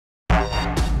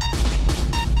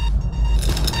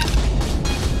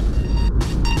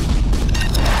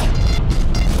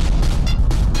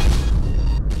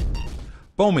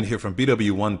BWOne here from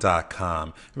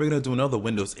BWOne.com. We're going to do another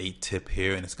Windows 8 tip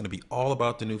here, and it's going to be all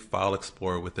about the new File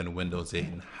Explorer within Windows 8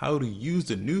 and how to use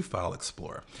the new File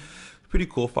Explorer. Pretty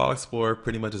cool. File Explorer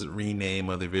pretty much is a rename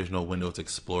of the original Windows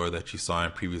Explorer that you saw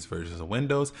in previous versions of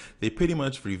Windows. They pretty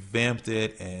much revamped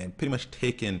it and pretty much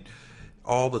taken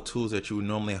all the tools that you would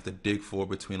normally have to dig for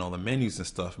between all the menus and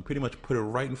stuff and pretty much put it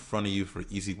right in front of you for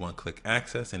easy one-click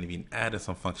access, and even added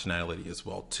some functionality as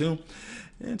well too.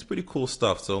 And it's pretty cool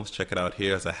stuff. So let's check it out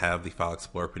here. As I have the File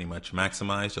Explorer pretty much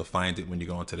maximized. You'll find it when you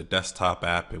go into the desktop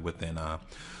app within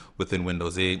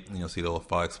Windows 8, and you'll see the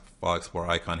little File Explorer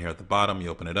icon here at the bottom. You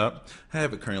open it up. I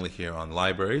have it currently here on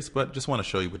libraries, but just want to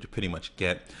show you what you pretty much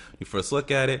get. When you first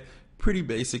look at it, pretty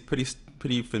basic,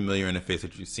 pretty familiar interface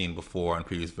that you've seen before on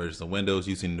previous versions of Windows,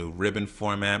 using the new ribbon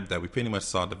format that we pretty much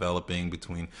saw developing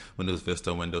between Windows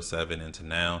Vista, Windows 7 into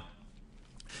now.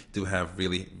 Do have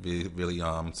really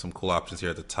some cool options here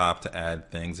at the top to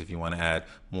add things if you want to add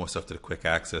more stuff to the quick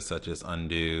access, such as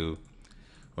undo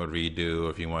or redo, or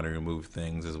if you want to remove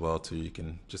things as well too, you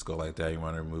can just go like that. You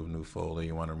want to remove new folder,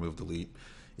 you want to remove delete,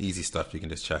 easy stuff you can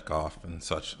just check off and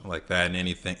such like that. And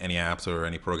any apps or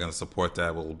any programs that support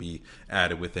that will be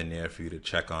added within there for you to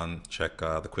check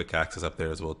the quick access up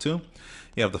there as well too.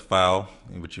 You have the file,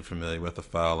 which you're familiar with, the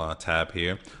file tab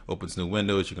here. Opens new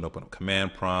windows. You can open up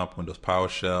command prompt, Windows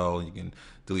PowerShell. You can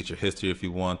delete your history if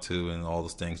you want to, and all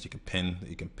those things. You can pin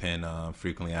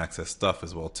frequently accessed stuff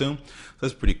as well too. So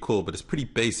that's pretty cool, but it's pretty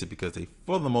basic because they,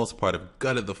 for the most part, have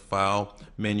gutted the file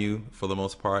menu for the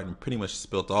most part and pretty much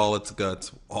spilt all its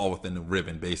guts all within the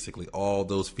ribbon. Basically, all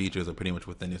those features are pretty much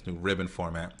within this new ribbon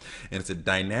format, and it's a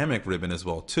dynamic ribbon as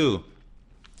well too,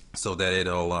 so that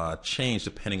it'll change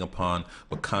depending upon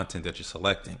what content that you're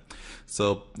selecting.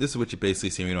 So this is what you basically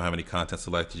see when you don't have any content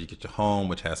selected. You get your home,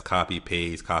 which has copy,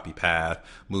 paste, copy path,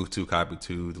 move to, copy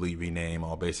to, delete, rename,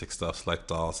 all basic stuff,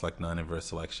 select all, select none, inverse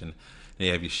selection. And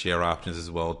you have your share options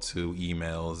as well too,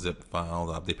 email, zip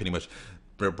files. They pretty much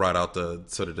brought out the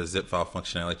sort of the zip file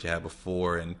functionality that you had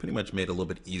before and pretty much made it a little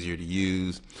bit easier to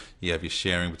use. You have your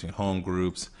sharing between home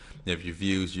groups. You have your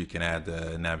views. You can add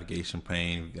the navigation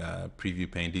pane,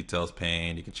 preview pane, details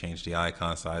pane. You can change the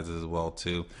icon sizes as well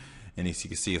too. And as you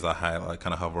can see, as I highlight,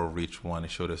 kind of hover over each one,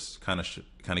 it showed us kind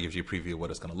of gives you a preview of what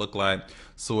it's going to look like.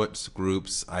 Sorts,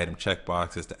 groups, item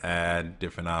checkboxes to add,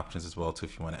 different options as well too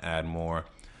if you want to add more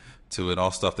to it.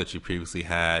 All stuff that you previously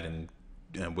had and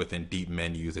within deep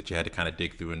menus that you had to kind of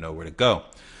dig through and know where to go.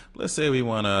 But let's say we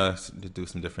want to do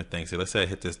some different things here. Let's say I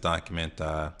hit this document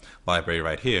library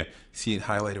right here. See it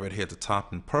highlighted right here at the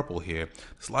top in purple here.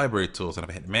 This library tools, and if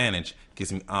I hit manage,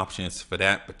 gives me options for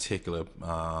that particular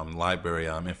library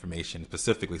information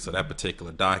specifically. So that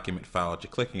particular document file that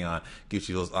you're clicking on gives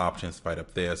you those options right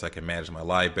up there. So I can manage my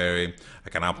library. I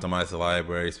can optimize the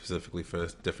library specifically for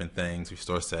different things,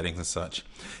 restore settings and such.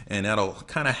 And that'll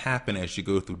kind of happen as you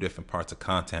go through different parts of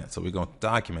content. So we go to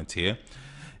documents here,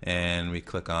 and we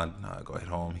click on go ahead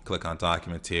home, you click on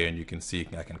documents here, and you can see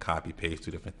I can copy paste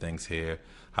two different things here,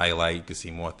 highlight, you can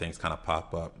see more things kind of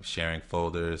pop up, sharing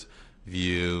folders,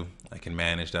 view, I can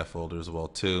manage that folder as well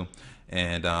too.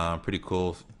 And pretty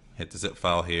cool. Hit the zip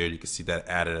file here, you can see that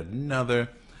added another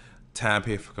tab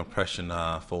here for compression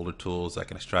folder tools. I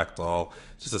can extract all,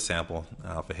 just a sample.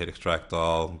 If I hit extract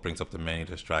all, it brings up the menu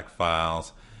to extract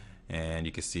files. And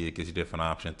you can see it gives you different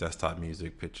options: desktop,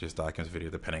 music, pictures, documents, video,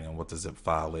 depending on what the zip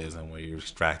file is and where you're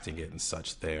extracting it and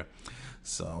such there.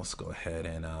 So let's go ahead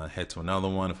and head to another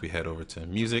one. If we head over to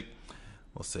music,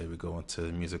 we'll say we go into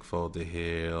the music folder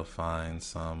here. We'll find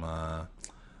some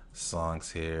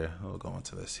songs here. We'll go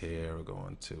into this here. We're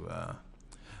going to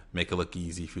Make It Look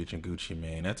Easy featuring Gucci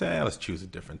Mane. Let's choose a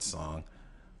different song.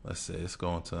 Let's say let's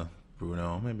go into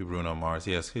Bruno, maybe Bruno Mars.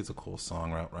 Yes, he's a cool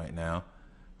song right now.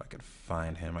 I could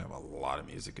find him. I have a lot of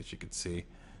music, as you can see.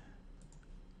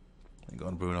 And go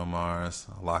to Bruno Mars,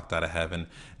 Locked Out of Heaven.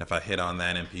 If I hit on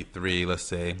that MP3, let's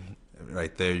say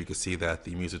right there, you can see that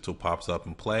the music tool pops up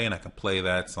and play, and I can play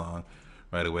that song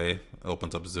right away. It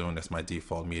opens up Zune. That's my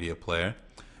default media player.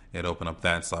 It open up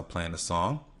that and start playing the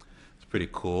song. It's pretty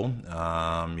cool.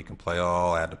 You can play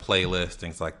all, add the playlist,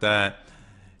 things like that,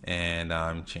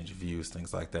 and change views,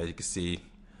 things like that. You can see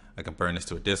I can burn this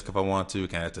to a disk if I want to. I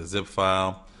can add it to a zip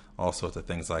file, all sorts of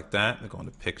things like that. I go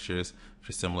into pictures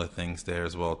for similar things there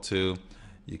as well too.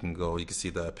 You can see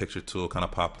the picture tool kind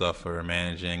of popped up for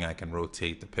managing. I can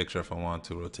rotate the picture if I want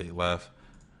to, rotate left,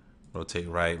 rotate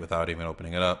right without even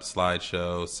opening it up.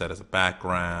 Slideshow, set as a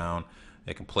background.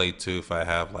 It can play to, if I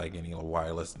have like any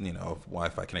wireless,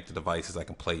 Wi-Fi connected devices, I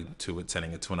can play to it,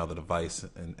 sending it to another device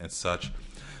and such.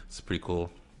 It's pretty cool.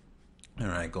 All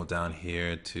right, go down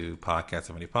here to podcasts.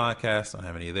 Have any podcasts? Don't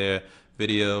have any there.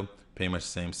 Video, Pretty much the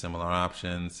same similar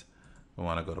options. I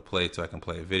want to go to play so I can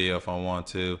play a video if I want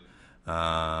to.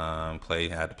 Add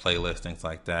the playlist, things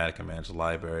like that. I can manage the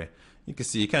library. You can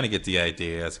see, you kind of get the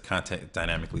idea as content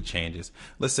dynamically changes.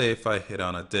 Let's say if I hit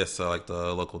on a disk, so like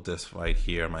the local disk right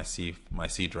here, my C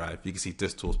drive, you can see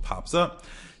Disk Tools pops up.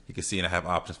 You can see and I have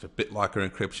options for BitLocker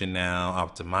encryption now,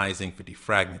 optimizing for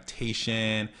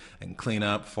defragmentation and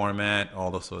cleanup, format, all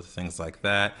those sorts of things like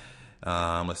that.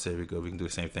 Let's say we can do the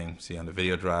same thing. See on the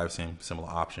video drive, same similar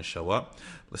options show up.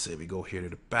 Let's say we go here to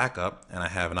the backup and I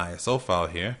have an ISO file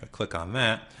here. If I click on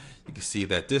that, you can see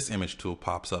that this image tool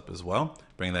pops up as well.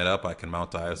 Bring that up, I can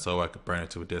mount the ISO, I could burn it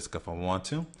to a disk if I want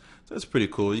to. So it's pretty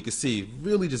cool. You can see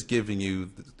really just giving you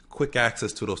quick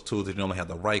access to those tools that you normally have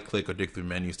to right click or dig through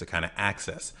menus to kind of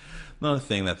access. Another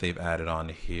thing that they've added on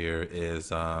here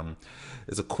is a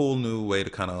cool new way to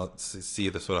kind of see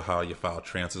the sort of how your file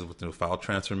transfers with the new file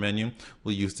transfer menu.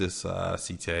 We'll use this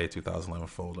CTA 2011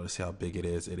 folder to see how big it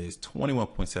is. It is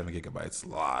 21.7 gigabytes, a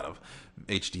lot of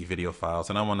HD video files,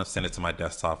 and I want to send it to my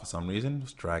desktop for some reason.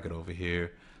 Just drag it over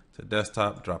here to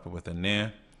desktop, drop it within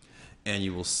there. And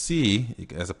you will see,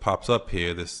 as it pops up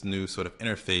here, this new sort of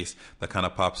interface that kind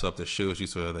of pops up that shows you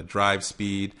sort of the drive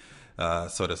speed.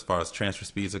 So as far as transfer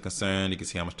speeds are concerned, you can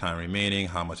see how much time remaining,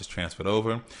 how much is transferred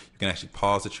over. You can actually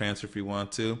pause the transfer if you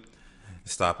want to.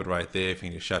 Stop it right there. If you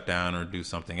need to shut down or do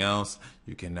something else,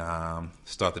 you can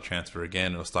start the transfer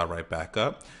again. It'll start right back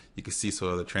up. You can see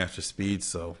sort of the transfer speeds,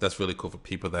 so that's really cool for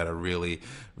people that are really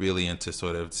into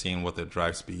sort of seeing what the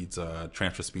drive speeds,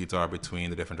 transfer speeds are between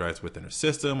the different drives within a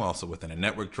system, also within a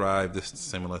network drive. This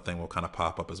similar thing will kind of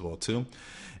pop up as well too.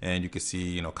 And you can see,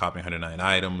 you know, copying 109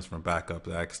 items from backup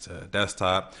X to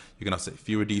desktop. You can also see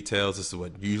fewer details. This is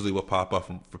what usually will pop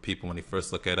up for people when they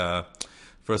first look at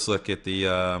first load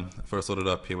it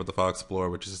up here with the File Explorer,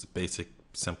 which is just a basic,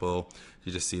 simple.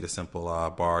 You just see the simple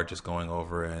bar just going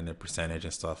over and the percentage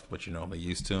and stuff, what you're normally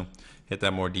used to. Hit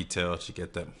that more details, you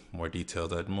get that more detail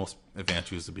that most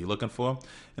advanced users will be looking for.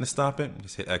 And to stop it,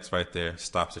 just hit X right there,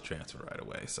 stops the transfer right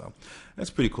away. So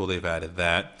that's pretty cool. They've added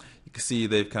that. You can see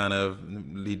they've kind of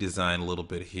redesigned a little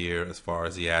bit here as far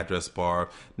as the address bar.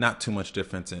 Not too much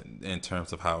difference in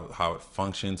terms of how it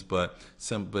functions, but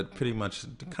pretty much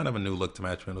kind of a new look to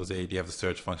match Windows 8. You have the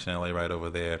search functionality right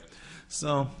over there.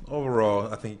 So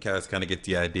overall, I think you guys kind of get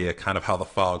the idea kind of how the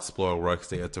File Explorer works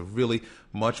there. It's a really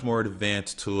much more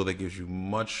advanced tool that gives you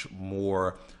much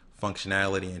more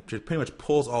functionality and pretty much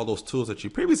pulls all those tools that you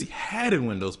previously had in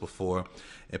Windows before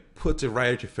and puts it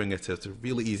right at your fingertips. It's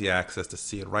really easy access to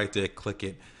see it right there, click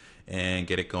it, and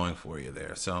get it going for you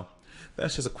there. So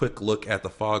that's just a quick look at the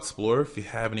File Explorer. If you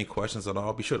have any questions at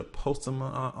all, be sure to post them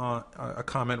a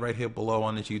comment right here below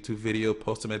on this YouTube video.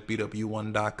 Post them at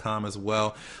BWOne.com as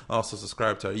well. Also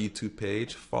subscribe to our YouTube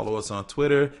page. Follow us on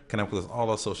Twitter. Connect with us on all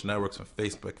our social networks from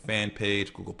Facebook fan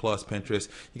page, Google+, Pinterest.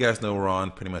 You guys know we're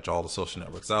on pretty much all the social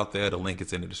networks out there. The link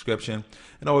is in the description.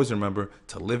 And always remember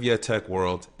to live your tech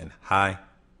world in high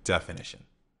definition.